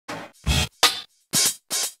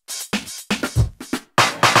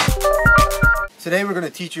Today we're going to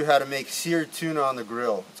teach you how to make seared tuna on the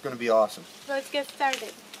grill. It's going to be awesome. Let's get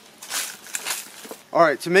started.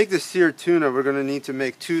 Alright, to make this seared tuna we're going to need to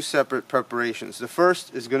make two separate preparations. The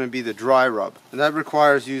first is going to be the dry rub, and that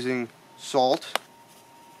requires using salt,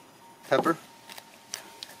 pepper,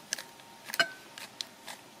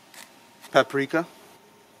 paprika,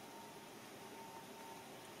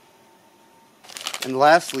 and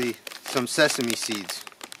lastly some sesame seeds.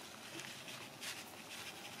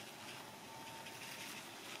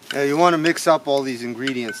 Now you want to mix up all these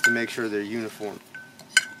ingredients to make sure they're uniform.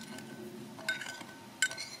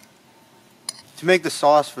 To make the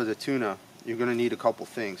sauce for the tuna, you're going to need a couple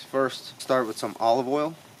things. First, start with some olive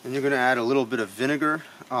oil, and you're going to add a little bit of vinegar.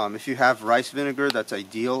 If you have rice vinegar, that's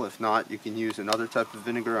ideal. If not, you can use another type of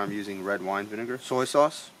vinegar. I'm using red wine vinegar. Soy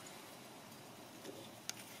sauce,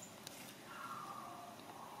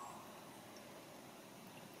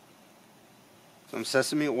 some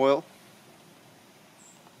sesame oil,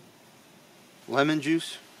 lemon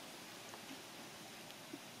juice,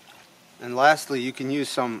 and lastly you can use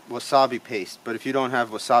some wasabi paste, but if you don't have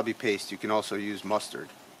wasabi paste you can also use mustard.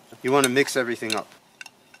 You want to mix everything up.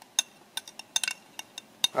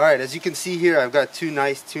 Alright, as you can see here I've got two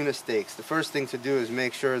nice tuna steaks. The first thing to do is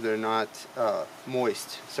make sure they're not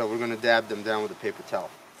moist, so we're going to dab them down with a paper towel.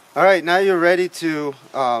 Alright, now you're ready to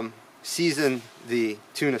season the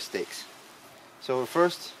tuna steaks. So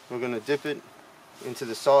first we're going to dip it into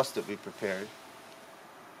the sauce that we prepared.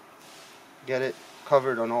 Get it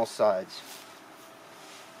covered on all sides.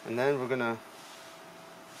 And then we're going to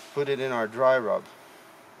put it in our dry rub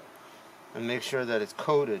and make sure that it's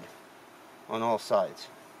coated on all sides.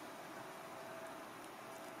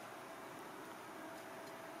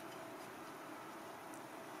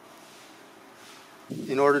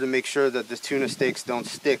 In order to make sure that the tuna steaks don't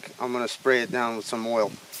stick, I'm going to spray it down with some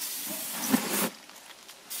oil.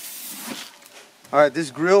 Alright,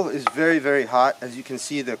 this grill is very, very hot. As you can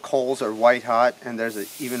see, the coals are white hot and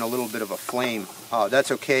there's even a little bit of a flame.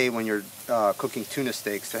 That's okay when you're cooking tuna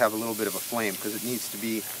steaks to have a little bit of a flame because it needs to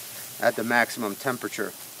be at the maximum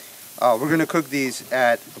temperature. We're going to cook these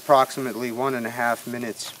at approximately 1.5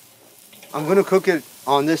 minutes. I'm going to cook it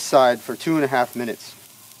on this side for 2.5 minutes.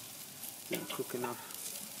 Didn't cook enough.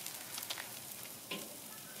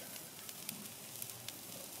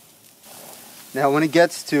 Now when it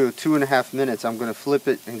gets to 2.5 minutes, I'm going to flip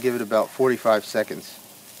it and give it about 45 seconds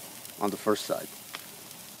on the first side.